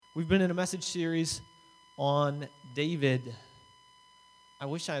We've been in a message series on David. I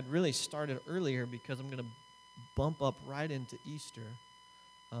wish I had really started earlier because I'm going to bump up right into Easter.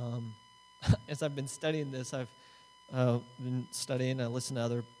 As I've been studying this, I've been studying, I listen to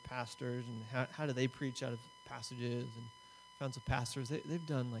other pastors and how do they preach out of passages, and found some pastors, they've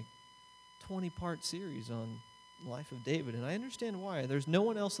done like 20-part series on the life of David, and I understand why. There's no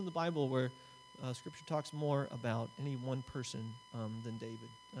one else in the Bible where Scripture talks more about any one person than David.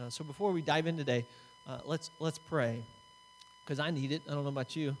 So before we dive in today, let's pray, because I need it. I don't know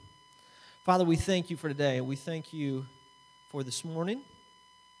about you. Father, we thank you for today. We thank you for this morning.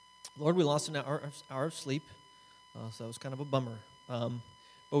 Lord, we lost an hour of sleep, so it was kind of a bummer.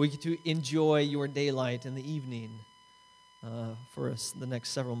 But we get to enjoy your daylight in the evening for us the next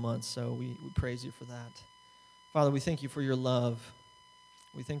several months, so we praise you for that. Father, we thank you for your love.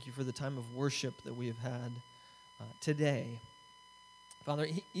 We thank you for the time of worship that we have had today. Father,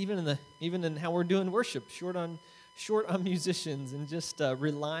 even in how we're doing worship, short on musicians and just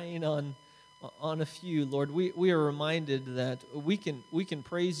relying on a few, Lord, we are reminded that we can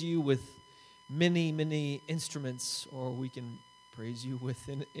praise you with many instruments, or we can praise you with,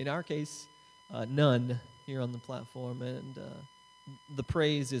 in our case, none here on the platform, and the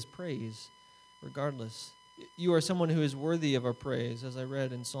praise is praise regardless. You are someone who is worthy of our praise, as I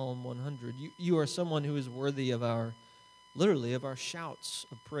read in Psalm 100. You are someone who is worthy of our shouts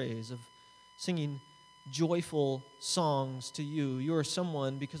of praise, of singing joyful songs to you. You are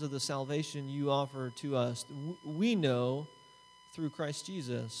someone, because of the salvation you offer to us, we know through Christ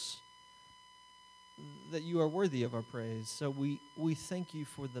Jesus that you are worthy of our praise. So we thank you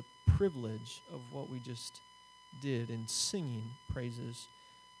for the privilege of what we just did in singing praises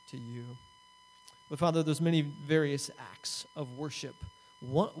to you. But Father, there's many various acts of worship.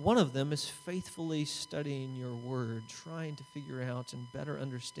 One of them is faithfully studying your word, trying to figure out and better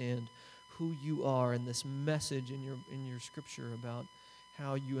understand who you are and this message in your scripture about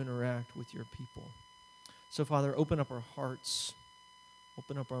how you interact with your people. So Father, open up our hearts,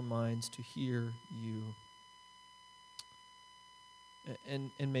 open up our minds to hear you.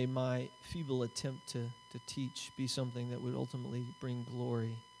 And may my feeble attempt to teach be something that would ultimately bring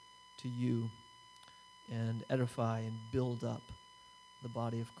glory to you and edify and build up the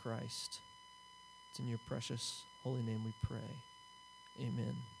body of Christ. It's in your precious holy name we pray.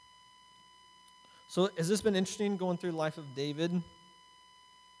 Amen. So has this been interesting, going through the life of David?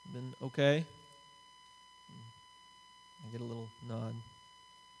 Been okay? I get a little nod.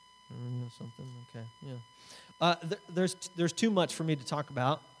 Something, okay, yeah. There's too much for me to talk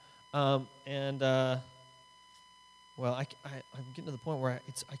about, well, I'm getting to the point where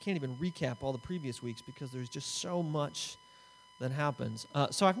I can't even recap all the previous weeks because there's just so much that happens.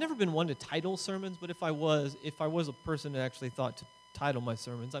 So I've never been one to title sermons, but if I was a person that actually thought to title my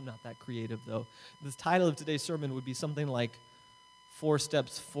sermons, I'm not that creative though. The title of today's sermon would be something like 4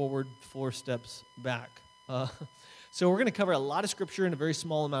 steps forward, 4 steps back. So we're going to cover a lot of scripture in a very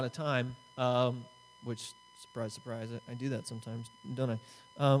small amount of time, which, surprise, surprise, I do that sometimes, don't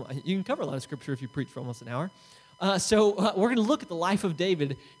I? You can cover a lot of scripture if you preach for almost an hour. So we're going to look at the life of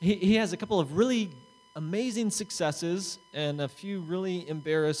David. He has a couple of really amazing successes and a few really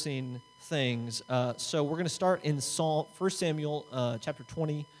embarrassing things. So we're going to start in 1 Samuel chapter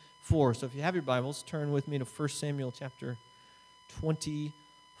 24. So if you have your Bibles, turn with me to 1 Samuel chapter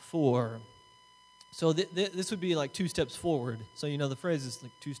 24. So this would be like 2 steps forward. So you know the phrase is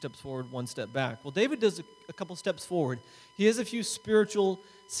like 2 steps forward, 1 step back. Well, David does a couple steps forward. He has a few spiritual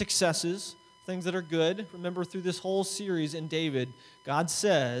successes, things that are good. Remember, through this whole series in David, God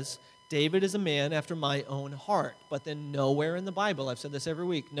says, David is a man after my own heart. But then nowhere in the Bible, I've said this every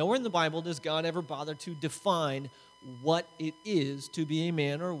week, nowhere in the Bible does God ever bother to define what it is to be a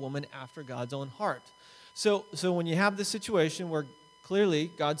man or a woman after God's own heart. So when you have this situation where clearly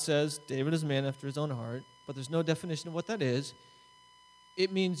God says David is a man after his own heart, but there's no definition of what that is,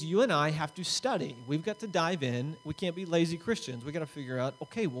 it means you and I have to study. We've got to dive in. We can't be lazy Christians. We've got to figure out,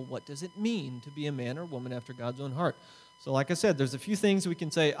 okay, well, what does it mean to be a man or woman after God's own heart? So like I said, there's a few things we can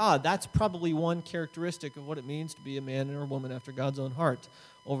say, that's probably one characteristic of what it means to be a man or a woman after God's own heart.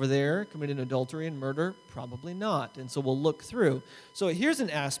 Over there, committing adultery and murder, probably not. And so we'll look through. So here's an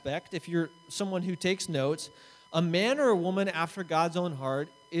aspect, if you're someone who takes notes, a man or a woman after God's own heart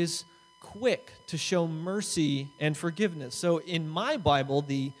is quick to show mercy and forgiveness. So in my Bible,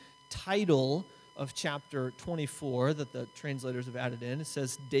 the title of chapter 24 that the translators have added in, it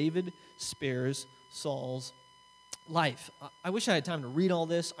says, David spares Saul's life. I wish I had time to read all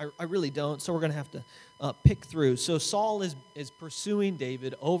this. I really don't, so we're going to have to pick through. So Saul is pursuing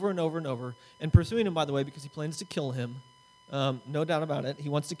David over and over and over, and pursuing him, by the way, because he plans to kill him. No doubt about it. He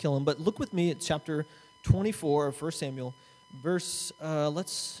wants to kill him. But look with me at chapter 24 of 1 Samuel, verse,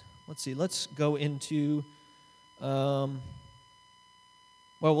 let's see, let's go into, we'll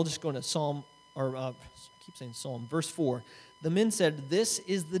just go into Psalm, or I keep saying Psalm, verse 4. The men said, "This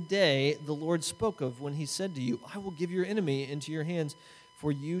is the day the Lord spoke of when he said to you, I will give your enemy into your hands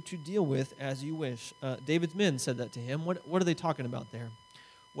for you to deal with as you wish." David's men said that to him. What are they talking about there?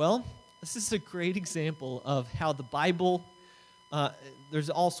 Well, this is a great example of how the Bible, there's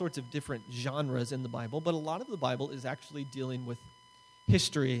all sorts of different genres in the Bible, but a lot of the Bible is actually dealing with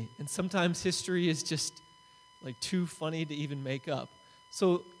history, and sometimes history is just like too funny to even make up.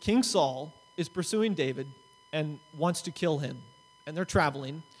 So King Saul is pursuing David and wants to kill him, and they're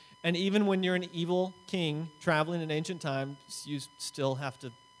traveling. And even when you're an evil king traveling in ancient times, you still have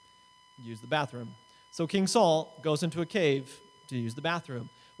to use the bathroom. So King Saul goes into a cave to use the bathroom.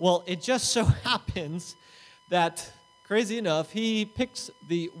 Well, it just so happens that, crazy enough, he picks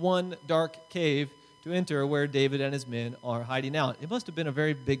the one dark cave to enter where David and his men are hiding out. It must have been a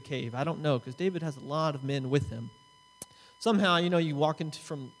very big cave. I don't know, because David has a lot of men with him. Somehow, you walk into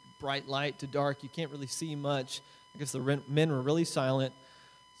from bright light to dark, you can't really see much. I guess the men were really silent.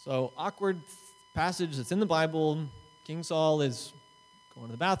 So, awkward passage that's in the Bible. King Saul is going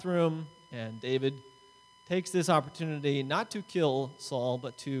to the bathroom, and David takes this opportunity not to kill Saul,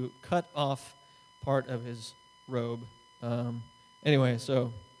 but to cut off part of his robe. Anyway,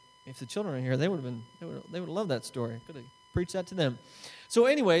 so if the children are here, they would have loved that story. Could have preached that to them. So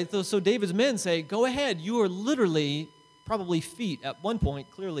anyway, so David's men say, "Go ahead. You are literally probably feet at one point,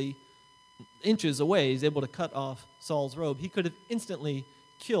 clearly inches away. He's able to cut off Saul's robe. He could have instantly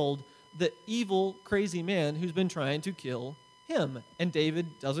killed the evil, crazy man who's been trying to kill him. And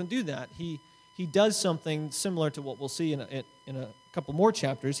David doesn't do that. He does something similar to what we'll see in a couple more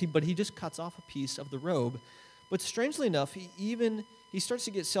chapters, but he just cuts off a piece of the robe. But strangely enough, he starts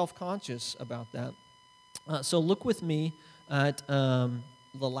to get self-conscious about that. So look with me at the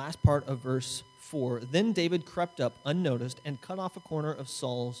last part of verse 4. Then David crept up unnoticed and cut off a corner of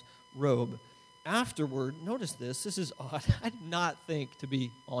Saul's robe. Afterward, notice this is odd. I did not think, to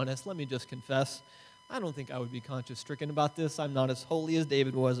be honest, let me just confess, I don't think I would be conscience-stricken about this. I'm not as holy as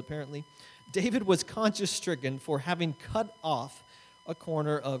David was, apparently. David was conscience-stricken for having cut off a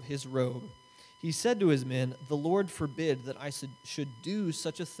corner of his robe. He said to his men, "The Lord forbid that I should do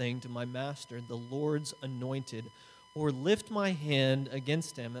such a thing to my master, the Lord's anointed, or lift my hand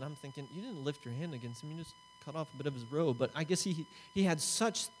against him." And I'm thinking, you didn't lift your hand against him, you just cut off a bit of his robe. But I guess he had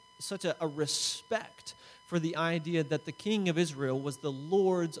such a respect for the idea that the king of Israel was the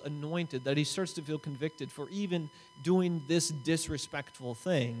Lord's anointed, that he starts to feel convicted for even doing this disrespectful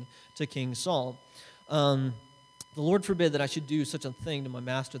thing to King Saul. The Lord forbid that I should do such a thing to my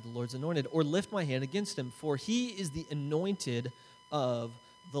master, the Lord's anointed, or lift my hand against him, for he is the anointed of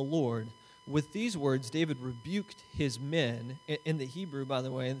the Lord. With these words, David rebuked his men. In the Hebrew, by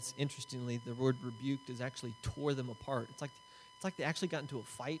the way, and interestingly, the word rebuked is actually tore them apart. It's like they actually got into a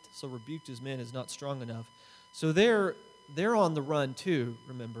fight, so rebuked his men is not strong enough. So they're on the run too,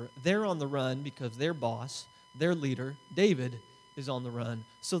 remember. They're on the run because their boss, their leader, David, is on the run.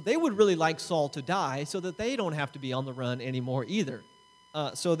 So they would really like Saul to die so that they don't have to be on the run anymore either.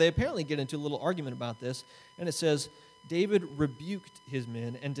 So they apparently get into a little argument about this, and it says, David rebuked his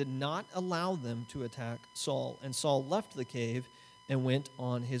men and did not allow them to attack Saul. And Saul left the cave and went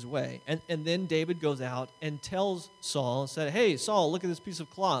on his way. And then David goes out and tells Saul, said, "Hey, Saul, look at this piece of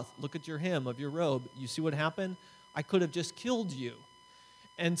cloth. Look at your hem of your robe. You see what happened? I could have just killed you."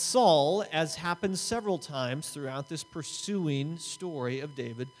 And Saul, as happens several times throughout this pursuing story of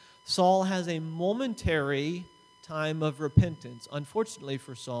David, Saul has a momentary time of repentance. Unfortunately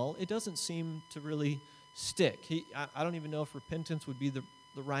for Saul, it doesn't seem to really stick. I don't even know if repentance would be the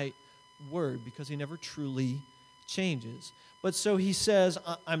right word, because he never truly changes. But so he says,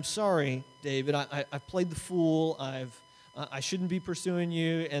 "I'm sorry, David. I've played the fool. I shouldn't be pursuing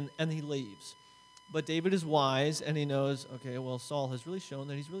you," and he leaves. But David is wise, and he knows, okay, well, Saul has really shown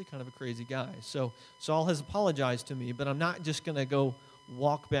that he's really kind of a crazy guy. So Saul has apologized to me, but I'm not just going to go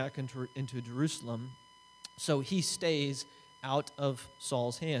walk back into Jerusalem. So he stays out of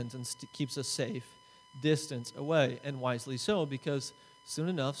Saul's hands and keeps a safe distance away, and wisely so, because soon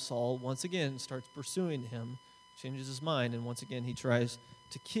enough, Saul once again starts pursuing him, changes his mind, and once again he tries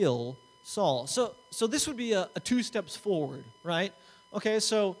to kill Saul. So this would be a 2 steps forward, right? Okay,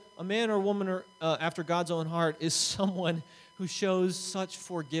 so a man or woman after God's own heart is someone who shows such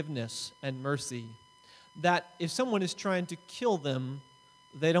forgiveness and mercy that if someone is trying to kill them,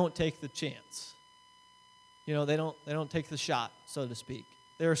 they don't take the chance. They don't take the shot, so to speak.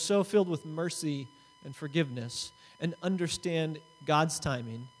 They are so filled with mercy and forgiveness. and understand God's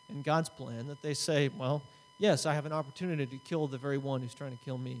timing and God's plan, that they say, well, yes, I have an opportunity to kill the very one who's trying to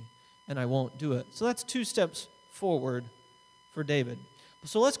kill me, and I won't do it. So that's 2 steps forward for David.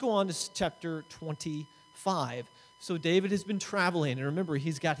 So let's go on to chapter 25. So David has been traveling, and remember,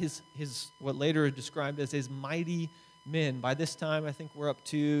 he's got his what later is described as his mighty men. By this time, I think we're up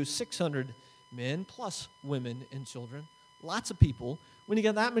to 600 men, plus women and children. Lots of people. When you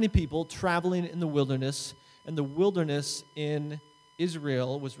got that many people traveling in the wilderness, and the wilderness in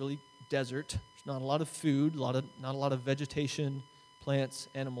Israel was really desert. There's not a lot of food, not a lot of vegetation, plants,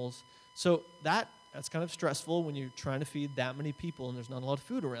 animals. So that's kind of stressful when you're trying to feed that many people and there's not a lot of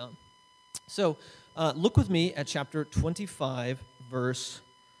food around. So look with me at chapter 25, verse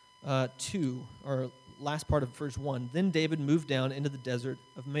 2, or last part of verse 1. Then David moved down into the desert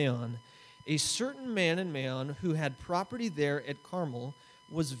of Maon. A certain man in Maon who had property there at Carmel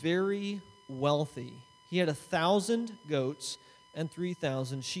was very wealthy. He had 1,000 goats and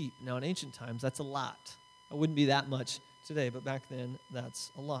 3,000 sheep. Now, in ancient times, that's a lot. It wouldn't be that much today, but back then,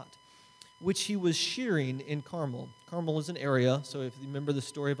 that's a lot. Which he was shearing in Carmel. Carmel is an area, so if you remember the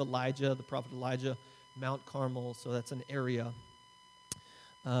story of Elijah, the prophet Elijah, Mount Carmel, so that's an area.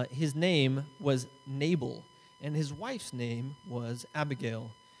 His name was Nabal, and his wife's name was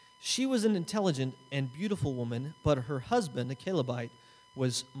Abigail. She was an intelligent and beautiful woman, but her husband, a Calebite,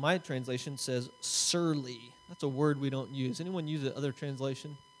 was, my translation says, surly. That's a word we don't use. Anyone use another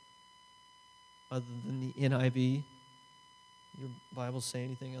translation other than the NIV? Your Bibles say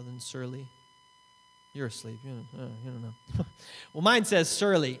anything other than surly? You're asleep. You don't know. Well, mine says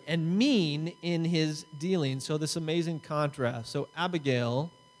surly and mean in his dealings. So this amazing contrast. So Abigail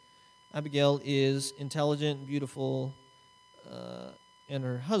is intelligent, beautiful, and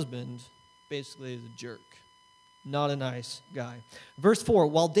her husband basically is a jerk. Not a nice guy. Verse 4,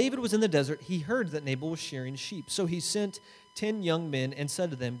 while David was in the desert, he heard that Nabal was shearing sheep. So he sent 10 young men and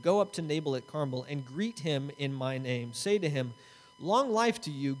said to them, go up to Nabal at Carmel and greet him in my name. Say to him, long life to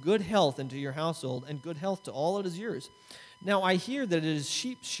you, good health and to your household, and good health to all that is yours. Now I hear that it is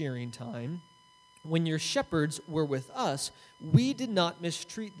sheep shearing time. When your shepherds were with us, we did not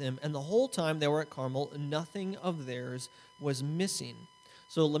mistreat them, and the whole time they were at Carmel, nothing of theirs was missing.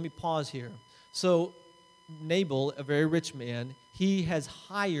 So let me pause here. So Nabal, a very rich man, he has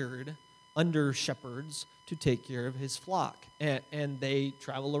hired under shepherds to take care of his flock. And they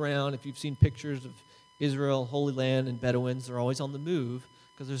travel around. If you've seen pictures of Israel, Holy Land, and Bedouins, they're always on the move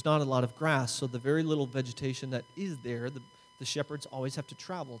because there's not a lot of grass. So the very little vegetation that is there, the shepherds always have to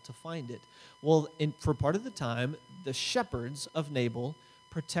travel to find it. Well, for part of the time, the shepherds of Nabal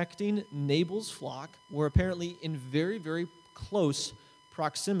protecting Nabal's flock were apparently in very, very close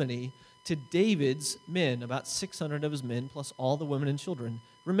proximity to David's men, about 600 of his men, plus all the women and children.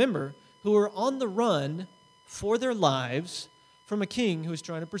 Remember, who are on the run for their lives from a king who is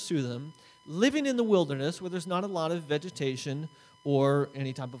trying to pursue them, living in the wilderness where there's not a lot of vegetation or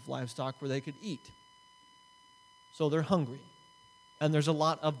any type of livestock where they could eat. So they're hungry, and there's a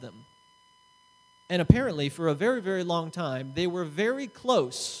lot of them. And apparently, for a very, very long time, they were very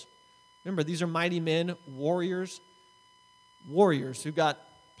close. Remember, these are mighty men, warriors who got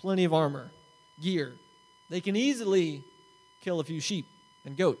plenty of armor, gear. They can easily kill a few sheep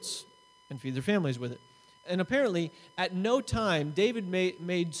and goats and feed their families with it. And apparently, at no time, David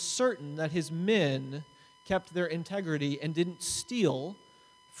made certain that his men kept their integrity and didn't steal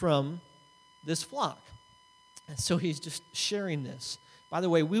from this flock. And so he's just sharing this. By the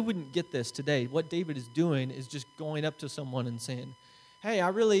way, we wouldn't get this today. What David is doing is just going up to someone and saying, hey, I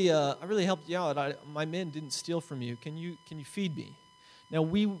really helped you out. My men didn't steal from you. Can you feed me? Now,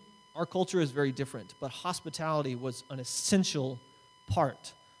 our culture is very different, but hospitality was an essential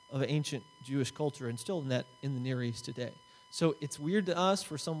part of ancient Jewish culture and still in the Near East today. So it's weird to us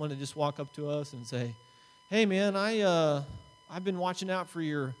for someone to just walk up to us and say, hey, man, I've been watching out for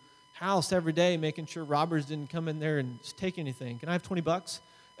your house every day, making sure robbers didn't come in there and just take anything. Can I have $20?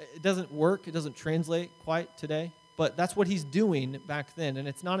 It doesn't work. It doesn't translate quite today. But that's what he's doing back then, and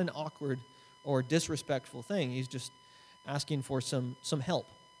it's not an awkward or disrespectful thing. He's just asking for some help.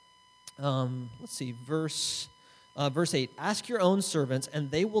 Let's see, verse 8. Ask your own servants,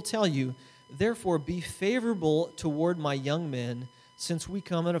 and they will tell you, therefore be favorable toward my young men, since we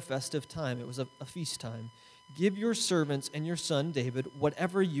come at a festive time. It was a feast time. Give your servants and your son David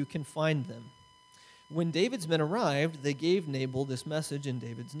whatever you can find them. When David's men arrived, they gave Nabal this message in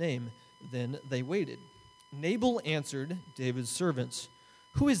David's name. Then they waited. Nabal answered David's servants,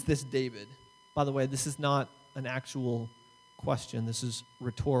 who is this David? By the way, this is not an actual question. This is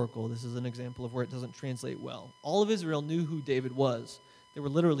rhetorical. This is an example of where it doesn't translate well. All of Israel knew who David was. They were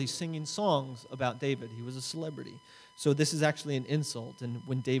literally singing songs about David. He was a celebrity. So this is actually an insult. And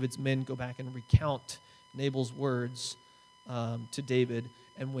when David's men go back and recount Nabal's words to David,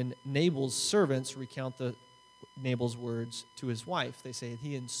 and when Nabal's servants recount Nabal's words to his wife, they say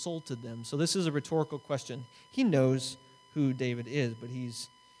he insulted them. So this is a rhetorical question. He knows who David is, but he's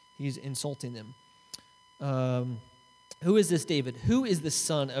insulting them. Who is this David? Who is the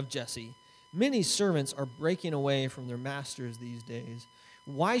son of Jesse? Many servants are breaking away from their masters these days.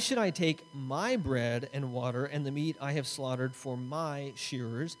 Why should I take my bread and water and the meat I have slaughtered for my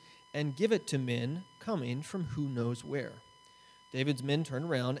shearers and give it to men coming from who knows where? David's men turned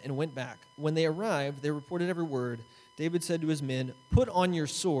around and went back. When they arrived, they reported every word. David said to his men, "Put on your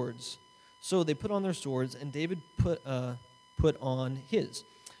swords." So they put on their swords, and David put on his.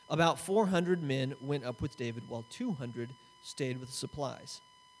 About 400 men went up with David, while 200 stayed with the supplies.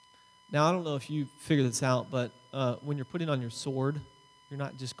 Now, I don't know if you figure this out, but when you're putting on your sword, you're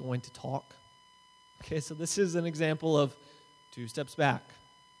not just going to talk. Okay, so this is an example of 2 steps back.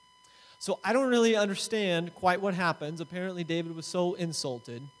 So I don't really understand quite what happens. Apparently, David was so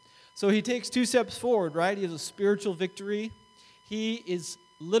insulted. So he takes 2 steps forward, right? He has a spiritual victory. He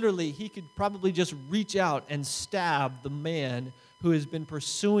could probably just reach out and stab the man who has been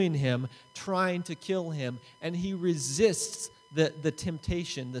pursuing him, trying to kill him. And he resists the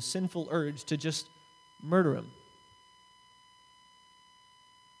temptation, the sinful urge to just murder him.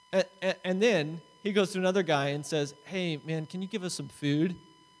 And then he goes to another guy and says, "Hey, man, can you give us some food?"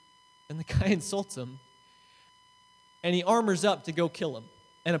 And the guy insults him. And he armors up to go kill him.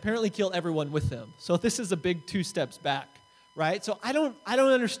 And apparently kill everyone with him. So this is a big 2 steps back, right? So I don't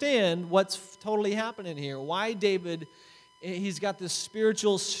understand what's totally happening here. Why David, he's got this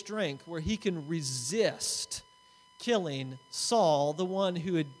spiritual strength where he can resist killing Saul, the one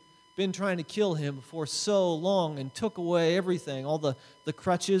who had been trying to kill him for so long and took away everything, all the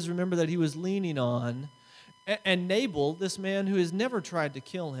crutches, remember, that he was leaning on. And Nabal, this man who has never tried to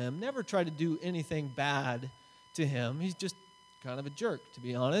kill him, never tried to do anything bad to him. He's just kind of a jerk, to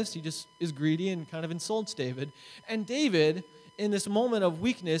be honest. He just is greedy and kind of insults David. And David, in this moment of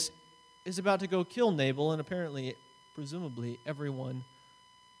weakness, is about to go kill Nabal, and apparently, presumably, everyone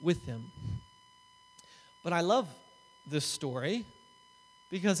with him. But I love this story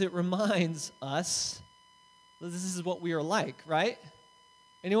because it reminds us that this is what we are like, right?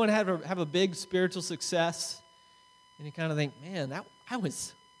 Anyone have a big spiritual success, and you kind of think, man, I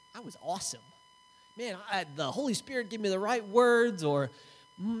was awesome. Man, the Holy Spirit gave me the right words, or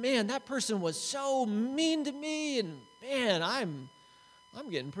man, that person was so mean to me, and man, I'm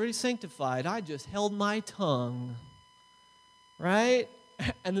getting pretty sanctified. I just held my tongue, right?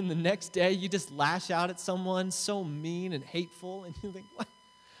 And then the next day, you just lash out at someone so mean and hateful, and you think, what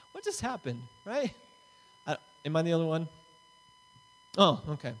just happened, right? Am I the only one? Oh,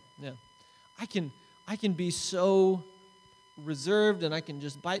 okay, yeah. I can be so reserved, and I can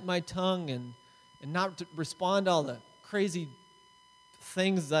just bite my tongue and not respond to all the crazy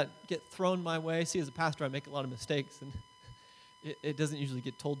things that get thrown my way. See, as a pastor, I make a lot of mistakes, and it doesn't usually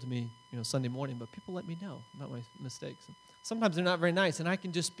get told to me, Sunday morning, but people let me know about my mistakes. And sometimes they're not very nice, and I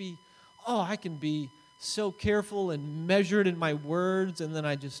can be so careful and measured in my words, and then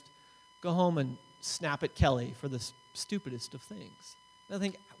I just go home and snap at Kelly for the stupidest of things. And I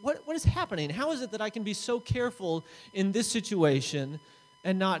think, what is happening? How is it that I can be so careful in this situation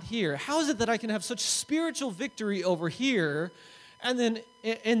and not here? How is it that I can have such spiritual victory over here, and then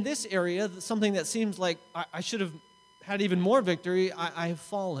in this area, something that seems like I should have had even more victory, I have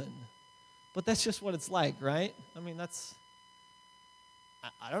fallen? But that's just what it's like, right? I mean,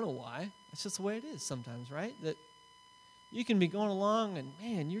 I don't know why. That's just the way it is sometimes, right? That you can be going along, and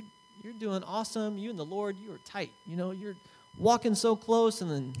man, you're doing awesome. You and the Lord, you are tight. You're walking so close,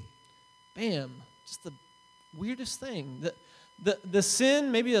 and then, bam, just the weirdest thing. The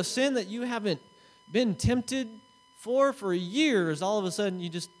sin, maybe a sin that you haven't been tempted for years, all of a sudden you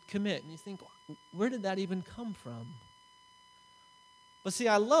just commit, and you think, where did that even come from? But see,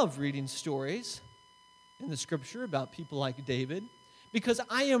 I love reading stories in the Scripture about people like David, because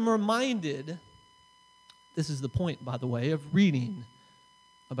I am reminded, this is the point, by the way, of reading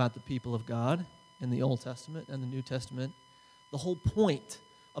about the people of God in the Old Testament and the New Testament. The whole point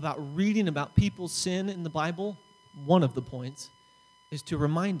about reading about people's sin in the Bible, one of the points, is to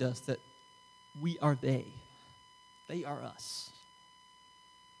remind us that we are they. They are us.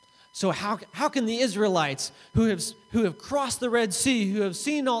 So how can the Israelites who have crossed the Red Sea, who have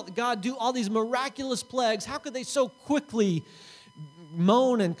seen God do all these miraculous plagues, how could they so quickly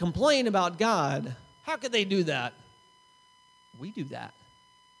moan and complain about God? How could they do that? We do that.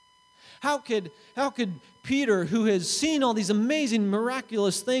 How could Peter, who has seen all these amazing,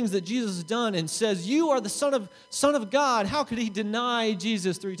 miraculous things that Jesus has done and says, you are the Son of God, how could he deny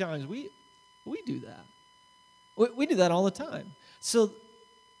Jesus 3 times? We do that. We do that all the time. So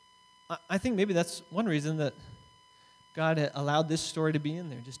I think maybe that's one reason that God allowed this story to be in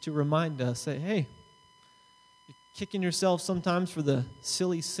there, just to remind us, say, hey, you're kicking yourself sometimes for the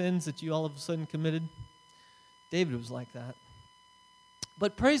silly sins that you all of a sudden committed. David was like that.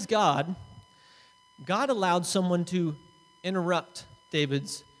 But praise God, God allowed someone to interrupt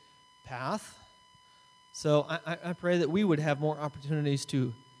David's path. So I pray that we would have more opportunities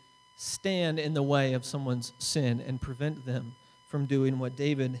to stand in the way of someone's sin and prevent them from doing what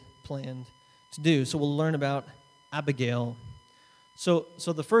David planned to do. So we'll learn about Abigail. So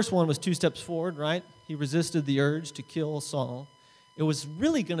the first one was 2 steps forward, right? He resisted the urge to kill Saul. It was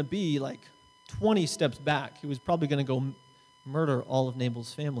really going to be like 20 steps back. He was probably going to go murder all of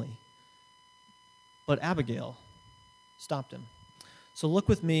Nabal's family. But Abigail stopped him. So look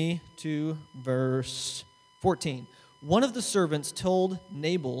with me to verse 14. One of the servants told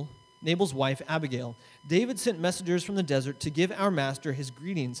Nabal's wife Abigail, David sent messengers from the desert to give our master his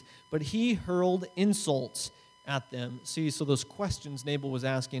greetings, but he hurled insults at them. See, so those questions Nabal was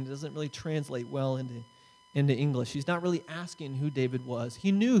asking, it doesn't really translate well into English. He's not really asking who David was.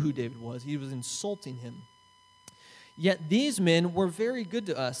 He knew who David was. He was insulting him. Yet these men were very good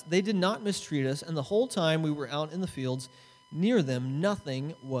to us. They did not mistreat us, and the whole time we were out in the fields near them,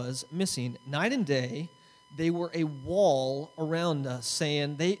 nothing was missing. Night and day, they were a wall around us,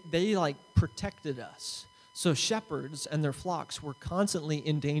 saying they like protected us. So shepherds and their flocks were constantly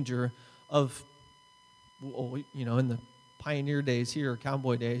in danger of, in the pioneer days here,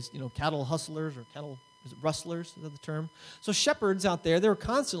 cowboy days, cattle hustlers or cattle, is it rustlers? Is that the term? So shepherds out there, they were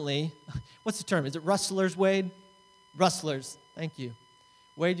constantly, what's the term? Is it rustlers, Wade? Rustlers, thank you.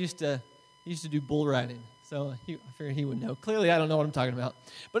 Wade used to do bull riding, so I figured he would know. Clearly, I don't know what I'm talking about.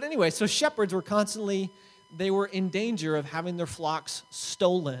 But anyway, so shepherds were constantly, they were in danger of having their flocks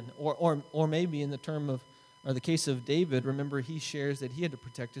stolen, or maybe in the case of David, remember he shares that he had to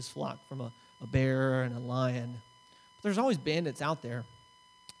protect his flock from a bear and a lion. But there's always bandits out there.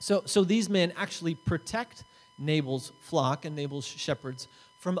 So these men actually protect Nabal's flock and Nabal's shepherds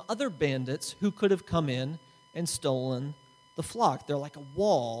from other bandits who could have come in and stolen the flock. They're like a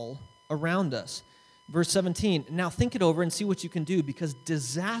wall around us. Verse 17, now think it over and see what you can do, because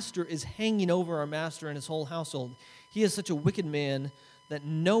disaster is hanging over our master and his whole household. He is such a wicked man that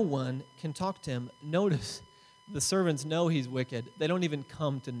no one can talk to him. Notice, the servants know he's wicked. They don't even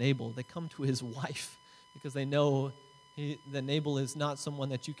come to Nabal. They come to his wife because they know that Nabal is not someone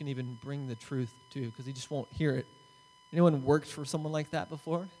that you can even bring the truth to, because he just won't hear it. Anyone worked for someone like that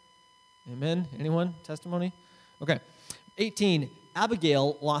before? Amen? Anyone? Testimony? Okay. 18,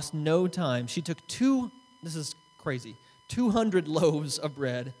 Abigail lost no time. She took 200 loaves of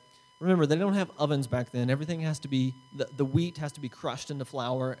bread. Remember, they don't have ovens back then. Everything has to be, the wheat has to be crushed into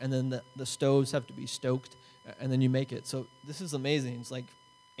flour, and then the stoves have to be stoked, and then you make it. So this is amazing. It's like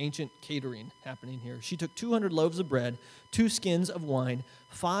ancient catering happening here. She took 200 loaves of bread, 2 skins of wine,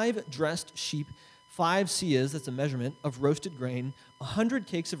 5 dressed sheep, 5 seahs, that's a measurement, of roasted grain, 100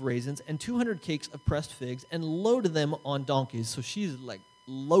 cakes of raisins, and 200 cakes of pressed figs, and loaded them on donkeys. So she's like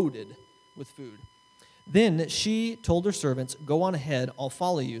loaded with food. Then she told her servants, go on ahead, I'll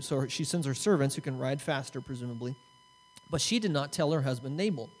follow you. So she sends her servants who can ride faster, presumably. But she did not tell her husband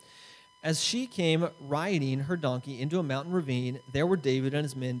Nabal. As she came riding her donkey into a mountain ravine, there were David and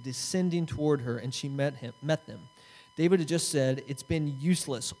his men descending toward her, and she met them. David had just said, it's been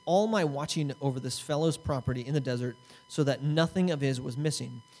useless, all my watching over this fellow's property in the desert, so that nothing of his was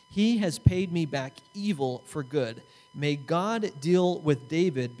missing. He has paid me back evil for good. May God deal with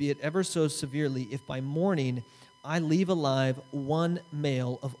David, be it ever so severely, if by morning I leave alive one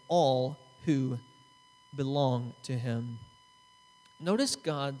male of all who belong to him. Notice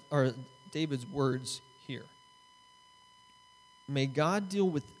David's words here. May God deal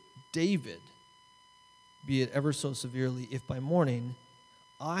with David, be it ever so severely, if by morning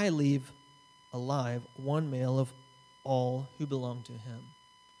I leave alive one male of all who belong to him.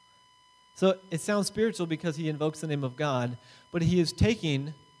 So it sounds spiritual because he invokes the name of God, but he is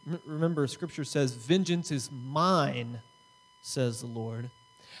taking, remember, Scripture says, vengeance is mine, says the Lord.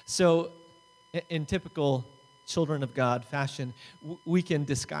 So in typical children of God fashion, we can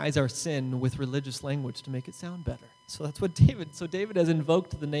disguise our sin with religious language to make it sound better. So that's what David has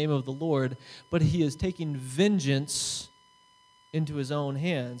invoked the name of the Lord, but he is taking vengeance into his own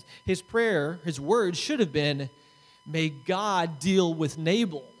hands. His prayer, his words should have been, may God deal with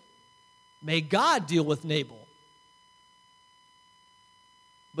Nabal. May God deal with Nabal.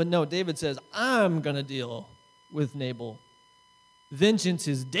 But no, David says, I'm going to deal with Nabal. Vengeance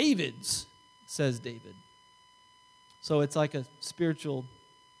is David's, says David. So it's like a spiritual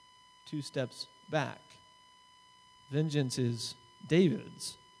 2 steps back. Vengeance is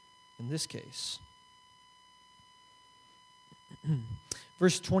David's in this case.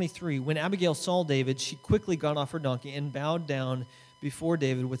 Verse 23, when Abigail saw David, she quickly got off her donkey and bowed down before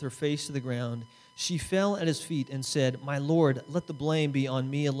David with her face to the ground. She fell at his feet and said, "My lord, let the blame be on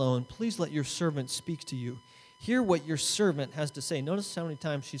me alone. Please let your servant speak to you. Hear what your servant has to say." Notice how many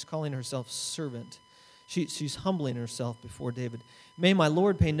times she's calling herself servant. She's humbling herself before David. "May my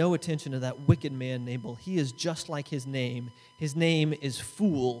lord pay no attention to that wicked man Nabal. He is just like his name. His name is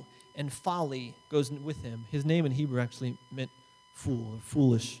fool, and folly goes with him." His name in Hebrew actually meant fool or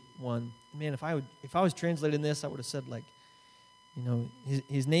foolish one. Man, if I was translating this, I would have said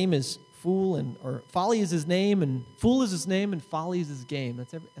his name is fool, or folly is his name, and fool is his name, and folly is his game.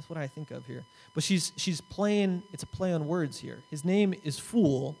 That's what I think of here. But she's playing. It's a play on words here. His name is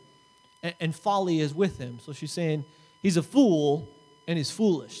fool, and folly is with him. So she's saying he's a fool and he's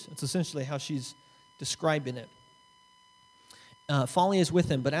foolish. That's essentially how she's describing it. Folly is with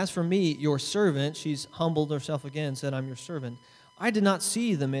him. But as for me, your servant, she's humbled herself again and said, "I'm your servant. I did not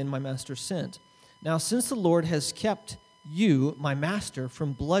see the men my master sent. Now, since the Lord has kept you, my master,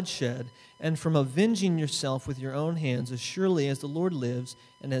 from bloodshed and from avenging yourself with your own hands, as surely as the Lord lives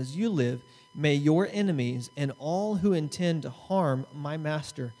and as you live, may your enemies and all who intend to harm my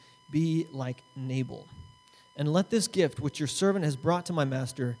master be like Nabal. And let this gift which your servant has brought to my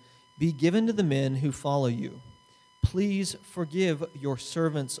master be given to the men who follow you. Please forgive your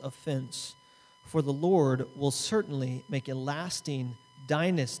servant's offense, for the Lord will certainly make a lasting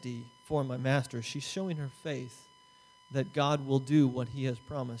dynasty for my master." She's showing her faith that God will do what he has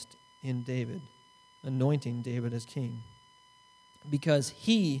promised in David, anointing David as king, because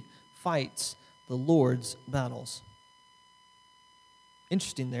he fights the Lord's battles.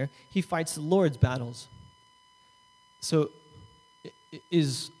 Interesting there. He fights the Lord's battles. So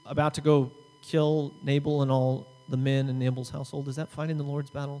is about to go kill Nabal and all the men in Nabal's household. Is that fighting the Lord's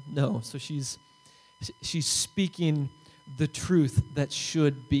battle? No. So she's speaking the truth that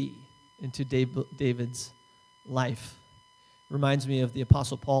should be into David's life. Reminds me of the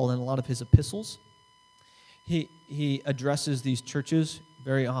Apostle Paul in a lot of his epistles. He addresses these churches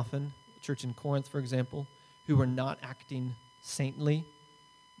very often. Church in Corinth, for example, who are not acting saintly.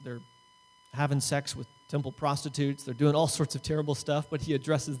 They're having sex with temple prostitutes. They're doing all sorts of terrible stuff, but he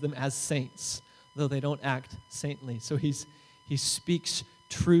addresses them as saints, though they don't act saintly. So he speaks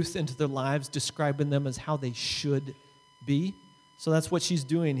truth into their lives, describing them as how they should be. So that's what she's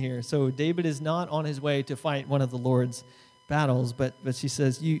doing here. So David is not on his way to fight one of the Lord's battles, but she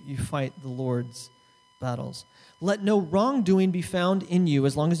says, you fight the Lord's battles. "Let no wrongdoing be found in you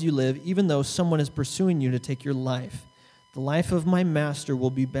as long as you live, even though someone is pursuing you to take your life. The life of my master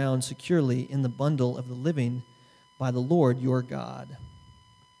will be bound securely in the bundle of the living by the Lord your God."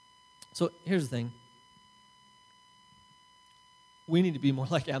 So here's the thing. We need to be more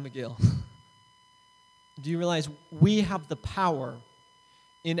like Abigail. Do you realize we have the power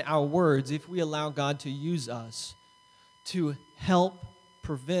in our words, if we allow God to use us, to help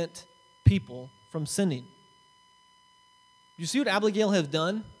prevent people from sinning? You see what Abigail has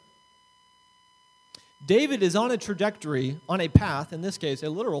done? David is on a trajectory, on a path, in this case, a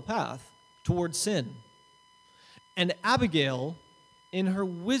literal path, towards sin. And Abigail, in her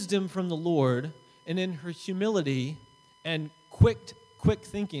wisdom from the Lord, and in her humility and quick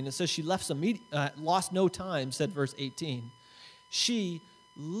thinking, it says she lost no time, said verse 18. She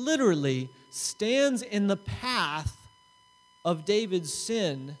literally stands in the path of David's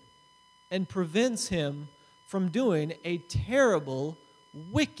sin and prevents him from doing a terrible,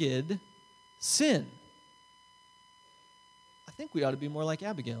 wicked sin. I think we ought to be more like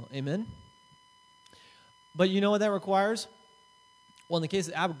Abigail. Amen? But you know what that requires? Well, in the case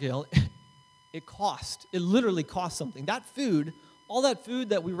of Abigail, it cost. It literally cost something. That food, all that food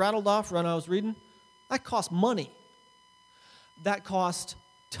that we rattled off when I was reading, that cost money. That cost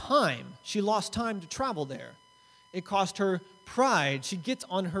time. She lost time to travel there. It cost her pride. She gets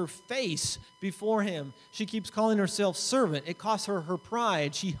on her face before him. She keeps calling herself servant. It costs her her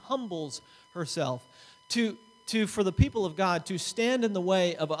pride. She humbles herself. For the people of God to stand in the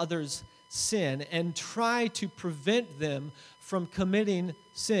way of others' sin and try to prevent them from committing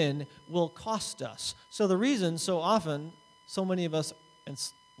sin will cost us. So the reason so often, so many of us, and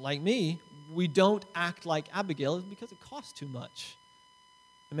like me, we don't act like Abigail is because it costs too much.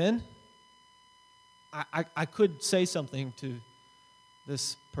 Amen? I could say something to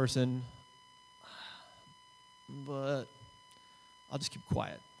this person, but I'll just keep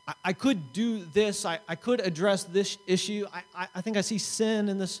quiet. I could do this. I could address this issue. I think I see sin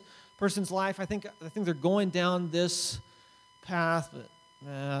in this person's life. I think they're going down this path, but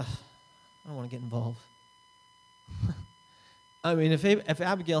I don't want to get involved. I mean, if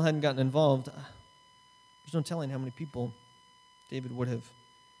Abigail hadn't gotten involved, there's no telling how many people David would have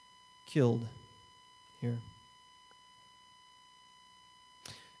killed here.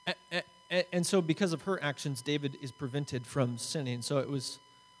 And so because of her actions, David is prevented from sinning. So it was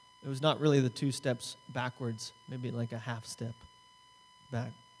not really the 2 steps backwards, maybe like a half step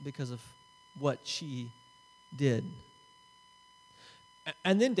back because of what she did.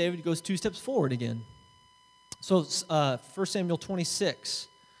 And then David goes 2 steps forward again. So 1 Samuel 26,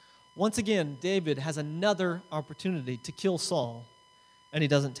 once again, David has another opportunity to kill Saul, and he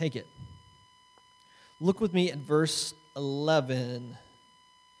doesn't take it. Look with me at verse 11.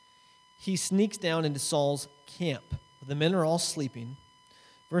 He sneaks down into Saul's camp. The men are all sleeping.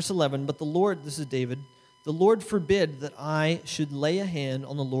 Verse 11, but the Lord, this is David, the Lord forbid that I should lay a hand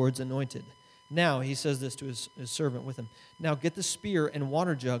on the Lord's anointed. Now, he says this to his servant with him. Now get the spear and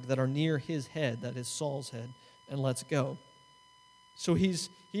water jug that are near his head, that is Saul's head, and let's go. So he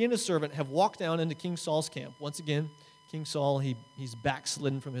and his servant have walked down into King Saul's camp. Once again, King Saul, he's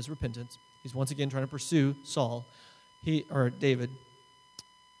backslidden from his repentance. He's once again trying to pursue David.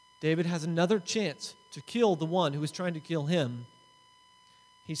 David has another chance to kill the one who is trying to kill him.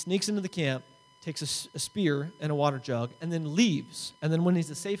 He sneaks into the camp, takes a spear and a water jug, and then leaves. And then when he's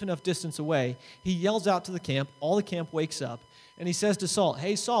a safe enough distance away, he yells out to the camp. All the camp wakes up, and he says to Saul,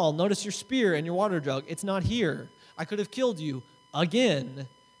 hey, Saul, notice your spear and your water jug. It's not here. I could have killed you again,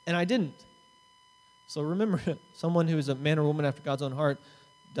 and I didn't. So remember, someone who is a man or woman after God's own heart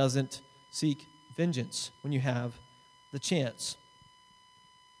doesn't seek vengeance when you have the chance.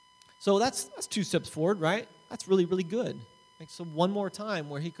 So that's 2 steps forward, right? That's really, really good. Like, so one more time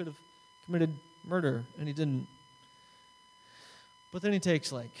where he could have committed murder, and he didn't. But then he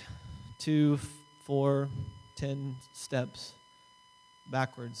takes 2, 4, 10 steps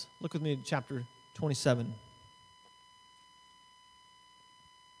backwards. Look with me at chapter 27.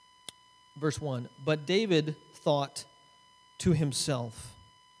 Verse 1. But David thought to himself.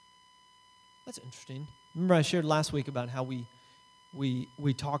 That's interesting. Remember I shared last week about how we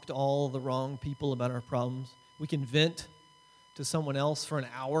talk to all the wrong people about our problems. We can vent to someone else for an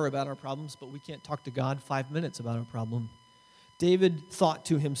hour about our problems, but we can't talk to God 5 minutes about our problem. David thought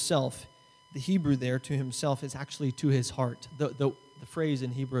to himself. The Hebrew there, to himself, is actually to his heart. The phrase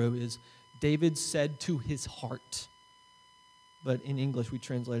in Hebrew is, David said to his heart. But in English, we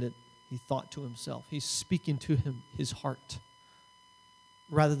translate it, he thought to himself. He's speaking to his heart,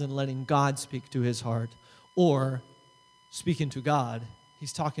 rather than letting God speak to his heart, or speaking to God.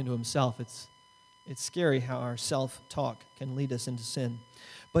 He's talking to himself. It's scary how our self-talk can lead us into sin.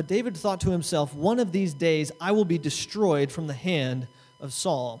 But David thought to himself, one of these days I will be destroyed from the hand of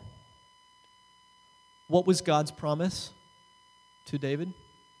Saul. What was God's promise to David?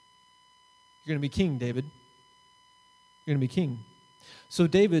 You're going to be king, David. You're going to be king. So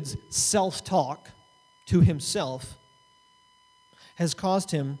David's self-talk to himself has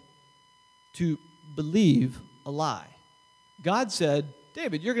caused him to believe a lie. God said,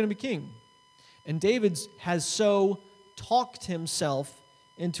 David, you're going to be king. And David has so talked himself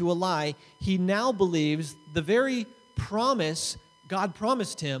into a lie, he now believes the very promise God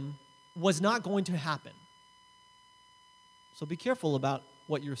promised him was not going to happen. So be careful about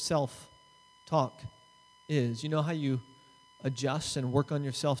what your self-talk is. You know how you adjust and work on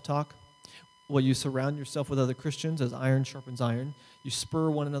your self-talk? Well, you surround yourself with other Christians as iron sharpens iron. You spur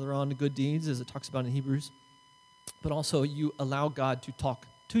one another on to good deeds, as it talks about in Hebrews. But also you allow God to talk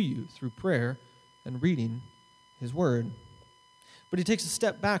to you through prayer and reading his word. But he takes a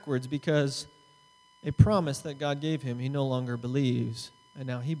step backwards because a promise that God gave him, he no longer believes. And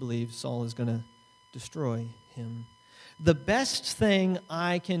now he believes Saul is going to destroy him. The best thing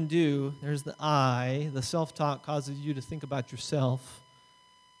I can do, there's the I, the self-talk causes you to think about yourself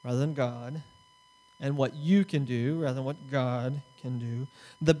rather than God, and what you can do rather than what God can do.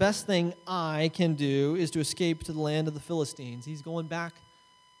 The best thing I can do is to escape to the land of the Philistines. He's going back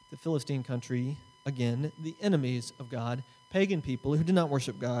to Philistine country again, the enemies of God, pagan people who do not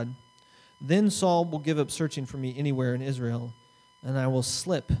worship God. Then Saul will give up searching for me anywhere in Israel, and I will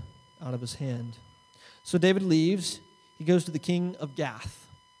slip out of his hand. So David leaves. He goes to the king of Gath.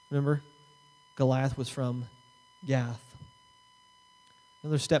 Remember, Goliath was from Gath.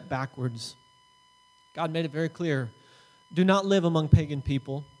 Another step backwards. God made it very clear. Do not live among pagan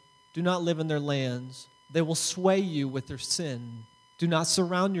people. Do not live in their lands. They will sway you with their sin. Do not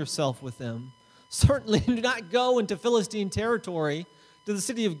surround yourself with them. Certainly do not go into Philistine territory, to the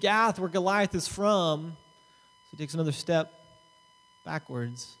city of Gath where Goliath is from. So he takes another step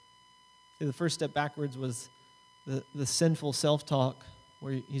backwards. See, the first step backwards was the sinful self-talk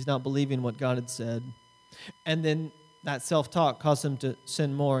where he's not believing what God had said. And then that self-talk caused him to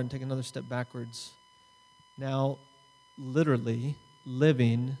sin more and take another step backwards. Now, literally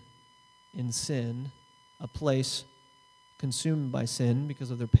living in sin, a place consumed by sin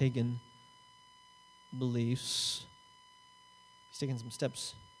because of their pagan beliefs. He's taking some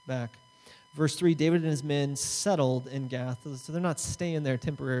steps back. Verse 3, David and his men settled in Gath. So they're not staying there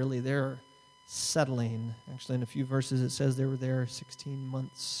temporarily. They're settling. Actually, in a few verses, it says they were there 16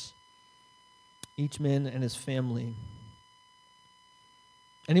 months. Each man and his family.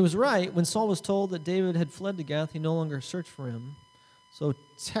 And he was right. When Saul was told that David had fled to Gath, he no longer searched for him. So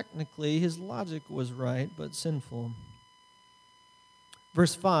technically, his logic was right, but sinful.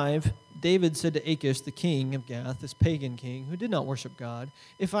 Verse 5, David said to Achish, the king of Gath, this pagan king who did not worship God,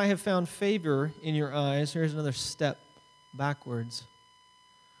 if I have found favor in your eyes, here's another step backwards.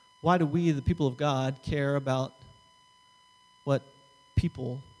 Why do we, the people of God, care about what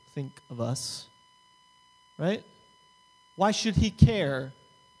people think of us? Right? Why should he care?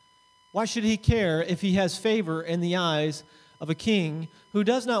 Why should he care if he has favor in the eyes of a king who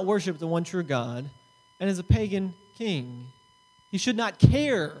does not worship the one true God and is a pagan king? He should not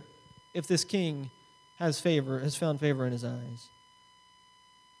care if this king has found favor in his eyes.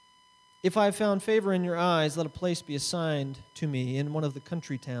 If I have found favor in your eyes, let a place be assigned to me in one of the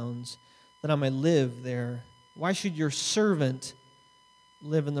country towns, that I may live there. Why should your servant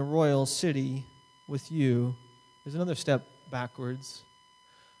live in the royal city with you? There's another step backwards.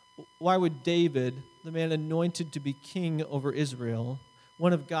 Why would David, the man anointed to be king over Israel,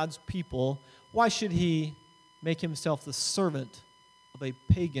 one of God's people, why should he make himself the servant of a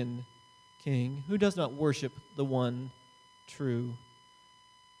pagan king who does not worship the one true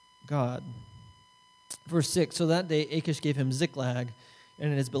God? Verse 6, so that day Achish gave him Ziklag,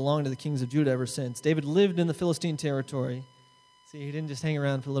 and it has belonged to the kings of Judah ever since. David lived in the Philistine territory. See, he didn't just hang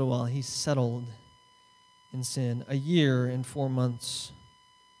around for a little while. He settled in sin. 1 year and 4 months.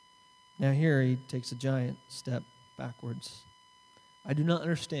 Now here he takes a giant step backwards. I do not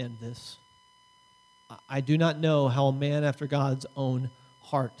understand this. I do not know how a man after God's own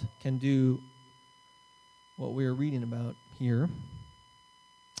heart can do what we are reading about here.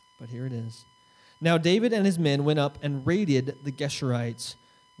 But here it is. Now David and his men went up and raided the Geshurites,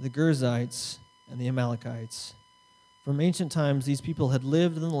 the Girzites, and the Amalekites. From ancient times, these people had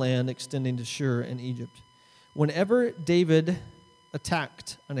lived in the land extending to Shur and Egypt. Whenever David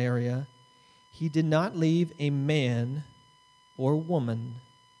attacked an area, he did not leave a man or woman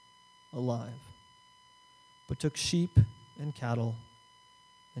alive, but took sheep and cattle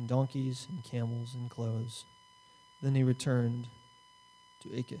and donkeys and camels and clothes. Then he returned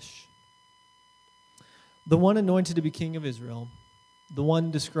to Achish. The one anointed to be king of Israel, the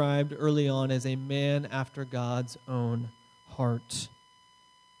one described early on as a man after God's own heart,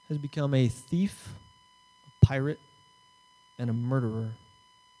 has become a thief, a pirate, and a murderer.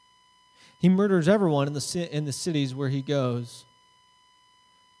 He murders everyone in the cities where he goes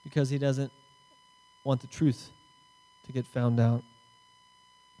because he doesn't want the truth to get found out.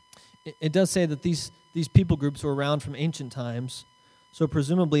 It does say that these people groups were around from ancient times, so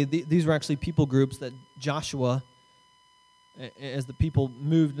presumably these were actually people groups that Joshua, as the people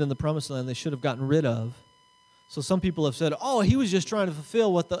moved in the promised land, they should have gotten rid of. So some people have said, oh, he was just trying to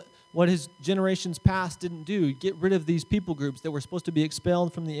fulfill what his generations past didn't do, get rid of these people groups that were supposed to be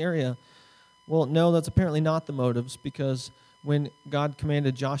expelled from the area. Well, no, that's apparently not the motives, because when God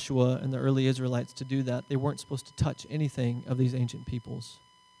commanded Joshua and the early Israelites to do that, they weren't supposed to touch anything of these ancient peoples.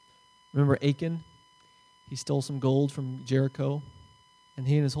 Remember Achan? He stole some gold from Jericho, and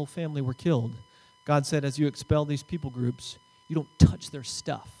he and his whole family were killed. God said, as you expel these people groups, you don't touch their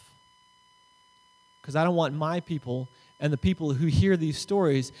stuff. Because I don't want my people and the people who hear these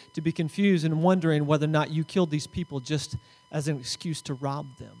stories to be confused and wondering whether or not you killed these people just as an excuse to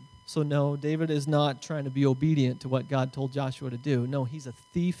rob them. So no, David is not trying to be obedient to what God told Joshua to do. No, he's a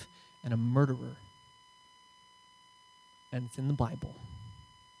thief and a murderer. And it's in the Bible.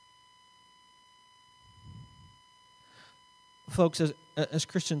 Folks, as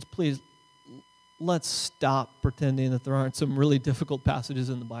Christians, please, let's stop pretending that there aren't some really difficult passages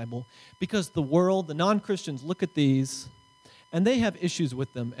in the Bible, because the world, the non-Christians, look at these, and they have issues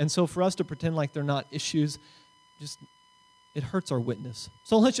with them. And so for us to pretend like they're not issues, it hurts our witness.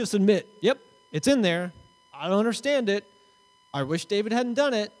 So let's just admit, yep, it's in there. I don't understand it. I wish David hadn't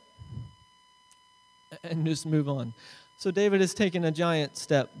done it. And just move on. So David has taken a giant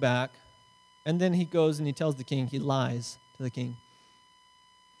step back. And then he goes and he tells the king, he lies to the king.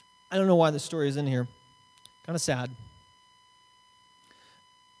 I don't know why this story is in here. Kind of sad.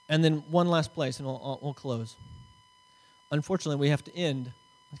 And then one last place, and we'll close. Unfortunately, we have to end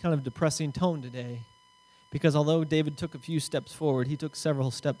with kind of a depressing tone today, because although David took a few steps forward, he took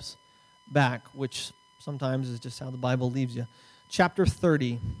several steps back, which sometimes is just how the Bible leaves you. Chapter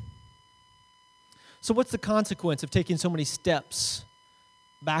 30. So what's the consequence of taking so many steps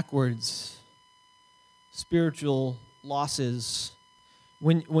backwards? Spiritual losses.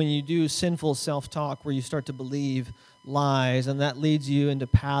 When you do sinful self-talk where you start to believe lies, and that leads you into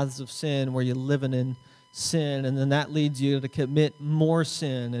paths of sin where you're living in sin, and then that leads you to commit more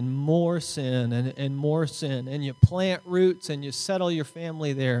sin and more sin and more sin, and you plant roots and you settle your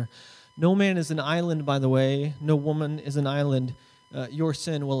family there. No man is an island, by the way. No woman is an island. Your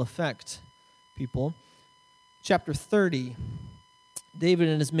sin will affect people. Chapter 30, David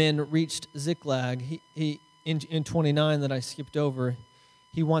and his men reached Ziklag. He in 29 that I skipped over,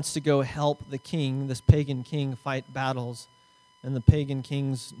 he wants to go help the king, this pagan king, fight battles. And the pagan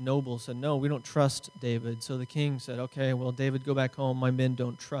king's nobles said, no, we don't trust David. So the king said, okay, well, David, go back home. My men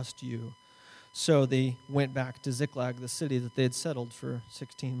don't trust you. So they went back to Ziklag, the city that they had settled for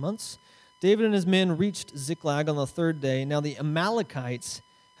 16 months. David and his men reached Ziklag on the third day. Now the Amalekites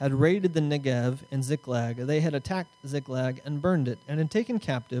had raided the Negev and Ziklag. They had attacked Ziklag and burned it, and had taken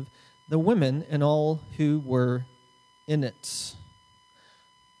captive the women and all who were in it.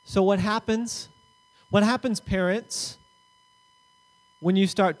 So what happens? What happens, parents, when you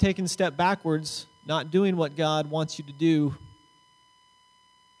start taking a step backwards, not doing what God wants you to do?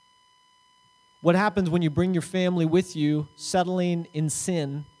 What happens when you bring your family with you, settling in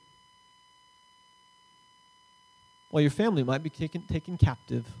sin? Well, your family might be taken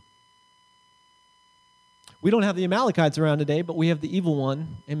captive. We don't have the Amalekites around today, but we have the evil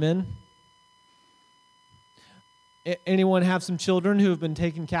one. Amen? Anyone have some children who have been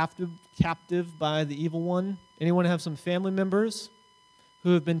taken captive by the evil one? Anyone have some family members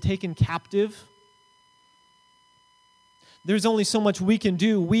who have been taken captive? There's only so much we can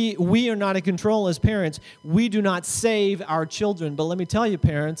do. We are not in control as parents. We do not save our children. But let me tell you,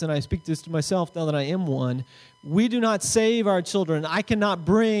 parents, and I speak this to myself now that I am one, we do not save our children. I cannot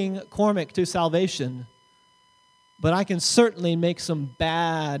bring Cormac to salvation, but I can certainly make some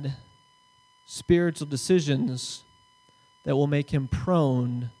bad spiritual decisions that will make him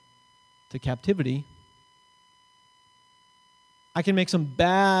prone to captivity. I can make some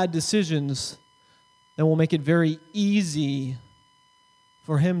bad decisions that will make it very easy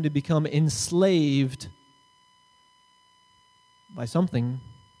for him to become enslaved by something.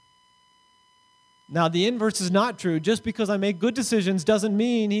 Now, the inverse is not true. Just because I make good decisions doesn't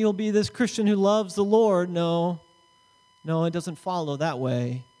mean he'll be this Christian who loves the Lord. No, it doesn't follow that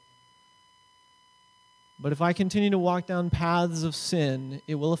way. But if I continue to walk down paths of sin,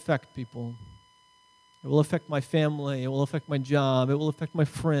 it will affect people. It will affect my family. It will affect my job. It will affect my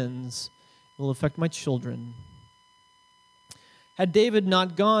friends. It will affect my children. Had David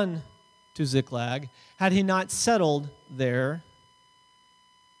not gone to Ziklag, had he not settled there,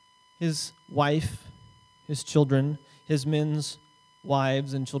 his wife, his children, his men's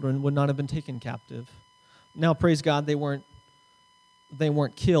wives and children would not have been taken captive. Now, praise God, they weren't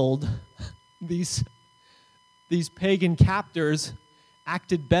killed. These pagan captors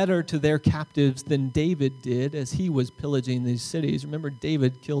acted better to their captives than David did as he was pillaging these cities. Remember,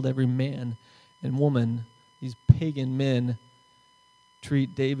 David killed every man and woman. These pagan men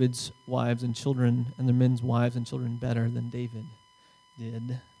treat David's wives and children and their men's wives and children better than David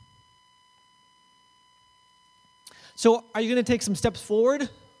did. So are you going to take some steps forward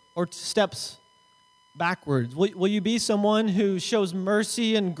or steps backwards? Will you be someone who shows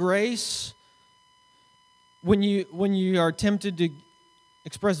mercy and grace when you are tempted to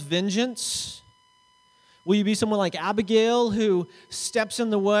express vengeance? Will you be someone like Abigail who steps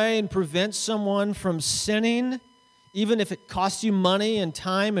in the way and prevents someone from sinning, even if it costs you money and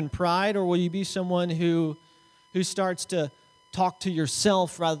time and pride? Or will you be someone who starts to talk to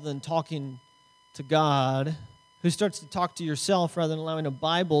yourself rather than talking to God, who starts to talk to yourself rather than allowing a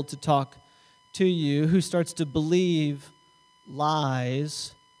Bible to talk to you, who starts to believe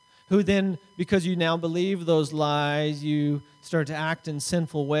lies, who then, because you now believe those lies, you start to act in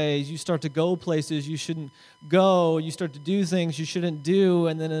sinful ways. You start to go places you shouldn't go. You start to do things you shouldn't do,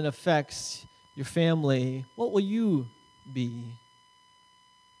 and then it affects your family. What will you be?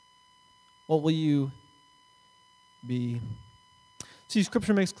 What will you be? See,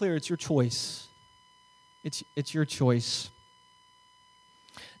 Scripture makes clear it's your choice. It's your choice.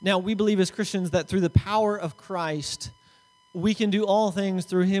 Now, we believe as Christians that through the power of Christ, we can do all things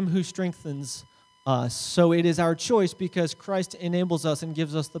through him who strengthens us. So it is our choice because Christ enables us and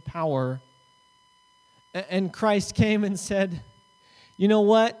gives us the power. And Christ came and said, you know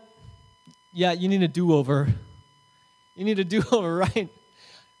what? Yeah, you need a do-over. You need a do-over, right?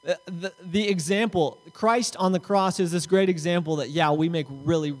 The example, Christ on the cross is this great example that, yeah, we make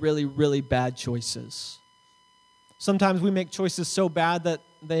really, really, really bad choices. Sometimes we make choices so bad that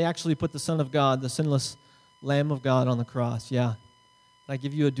they actually put the Son of God, the sinless Lamb of God on the cross. Yeah, I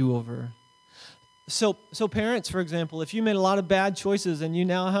give you a do-over. So parents, for example, if you made a lot of bad choices and you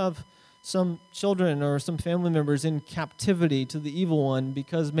now have some children or some family members in captivity to the evil one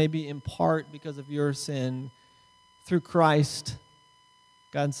because maybe in part because of your sin, through Christ,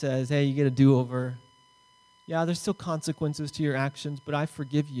 God says, hey, you get a do-over. Yeah, there's still consequences to your actions, but I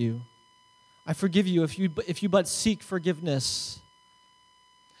forgive you. I forgive you if you but seek forgiveness.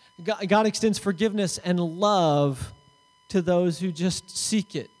 God extends forgiveness and love to those who just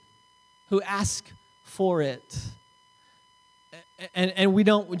seek it, who ask for it. And we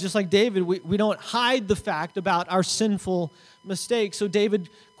don't, just like David, we don't hide the fact about our sinful mistakes. So David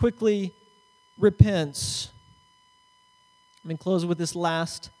quickly repents. I'm going to close with this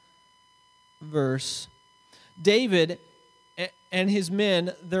last verse. David and his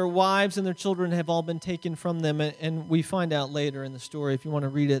men, their wives and their children have all been taken from them. And we find out later in the story, if you want to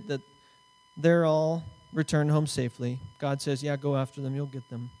read it, that they're all returned home safely. God says, yeah, go after them, you'll get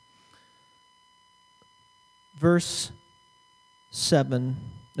them. Verse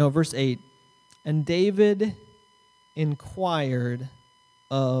 8. And David inquired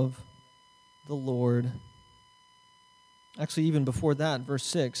of the Lord. Actually, even before that, verse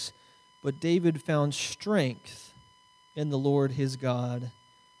 6. But David found strength in the Lord his God.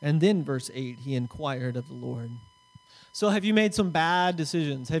 And then verse 8, he inquired of the Lord. So have you made some bad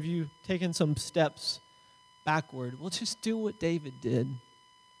decisions? Have you taken some steps backward? Well, just do what David did.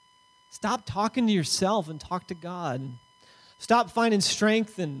 Stop talking to yourself and talk to God. Stop finding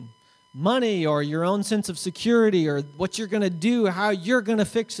strength in money or your own sense of security or what you're going to do, how you're going to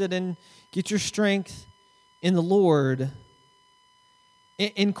fix it, and get your strength in the Lord.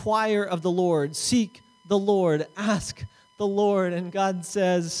 Inquire of the Lord. Seek the Lord. Ask the Lord. And God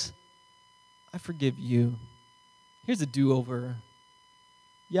says, I forgive you. Here's a do-over.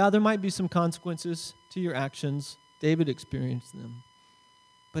 Yeah, there might be some consequences to your actions. David experienced them.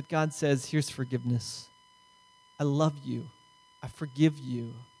 But God says, here's forgiveness. I love you. I forgive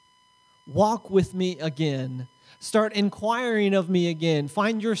you. Walk with me again. Start inquiring of me again.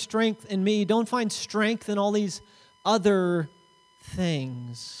 Find your strength in me. Don't find strength in all these other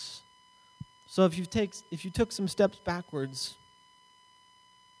things. So if you took some steps backwards,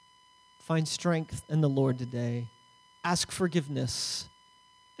 find strength in the Lord today. Ask forgiveness,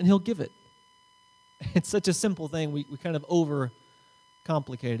 and he'll give it. It's such a simple thing. We kind of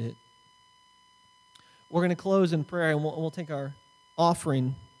overcomplicate it. We're going to close in prayer, and we'll take our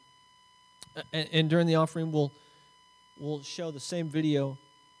offering. And during the offering, we'll show the same video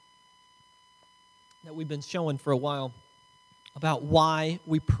that we've been showing for a while about why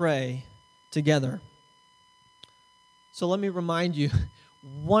we pray together. So let me remind you,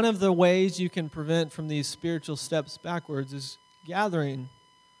 one of the ways you can prevent from these spiritual steps backwards is gathering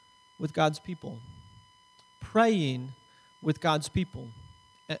with God's people, praying with God's people,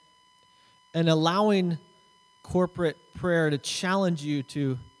 and allowing corporate prayer to challenge you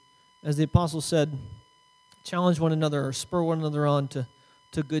to, as the apostle said, challenge one another or spur one another on to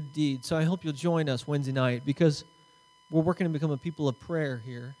good deeds. So I hope you'll join us Wednesday night, because we're working to become a people of prayer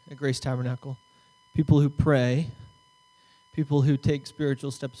here at Grace Tabernacle. People who pray, people who take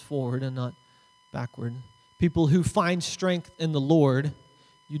spiritual steps forward and not backward, people who find strength in the Lord.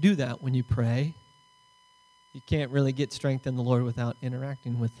 You do that when you pray. You can't really get strength in the Lord without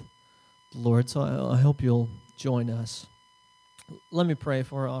interacting with the Lord. So I hope you'll join us. Let me pray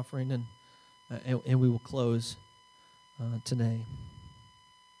for our offering, and we will close today.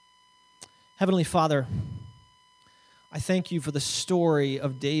 Heavenly Father, I thank you for the story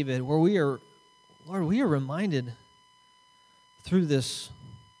of David, where we are reminded through this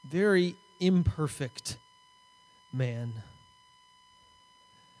very imperfect man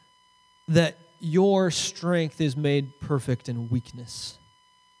that your strength is made perfect in weakness.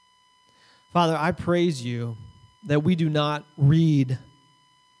 Father, I praise you that we do not read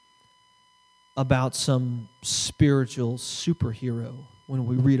about some spiritual superhero when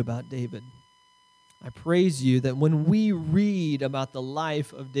we read about David. I praise you that when we read about the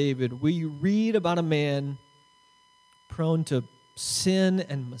life of David, we read about a man prone to sin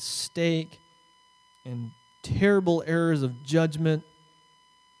and mistake and terrible errors of judgment,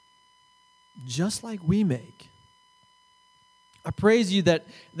 just like we make. I praise you that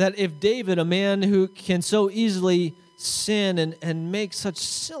if David, a man who can so easily sin and make such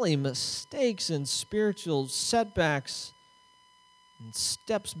silly mistakes and spiritual setbacks and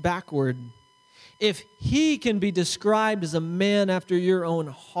steps backward, if he can be described as a man after your own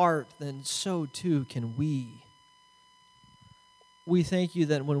heart, then so too can we. We thank you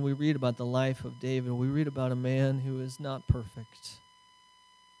that when we read about the life of David, we read about a man who is not perfect.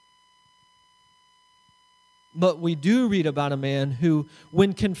 But we do read about a man who,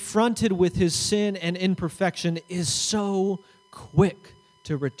 when confronted with his sin and imperfection, is so quick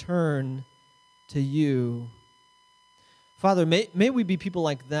to return to you. Father, may we be people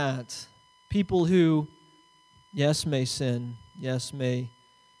like that. People who, yes, may sin. Yes, may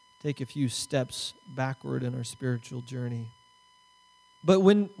take a few steps backward in our spiritual journey. But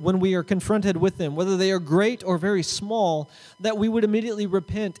when we are confronted with them, whether they are great or very small, that we would immediately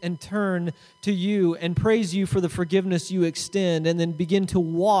repent and turn to you and praise you for the forgiveness you extend, and then begin to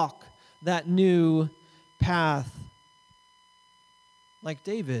walk that new path like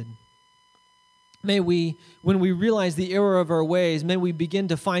David. May we, when we realize the error of our ways, may we begin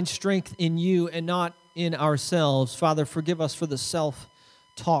to find strength in you and not in ourselves. Father, forgive us for the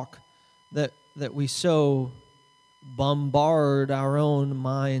self-talk that we so bombard our own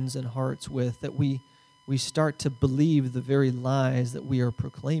minds and hearts with, that we start to believe the very lies that we are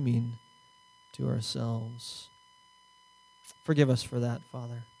proclaiming to ourselves. Forgive us for that,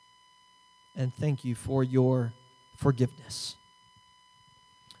 Father, and thank you for your forgiveness.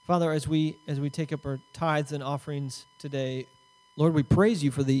 Father, as we take up our tithes and offerings today, Lord, we praise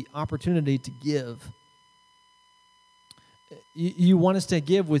you for the opportunity to give. You want us to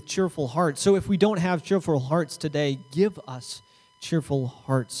give with cheerful hearts. So if we don't have cheerful hearts today, give us cheerful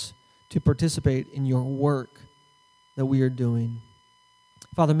hearts to participate in your work that we are doing.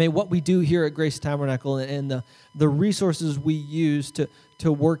 Father, may what we do here at Grace Tabernacle and the resources we use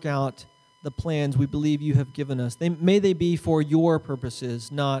to work out the plans we believe you have given us, may they be for your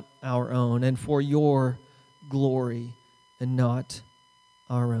purposes, not our own, and for your glory and not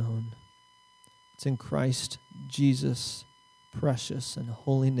our own. It's in Christ Jesus' precious and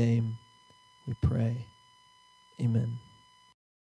holy name we pray. Amen.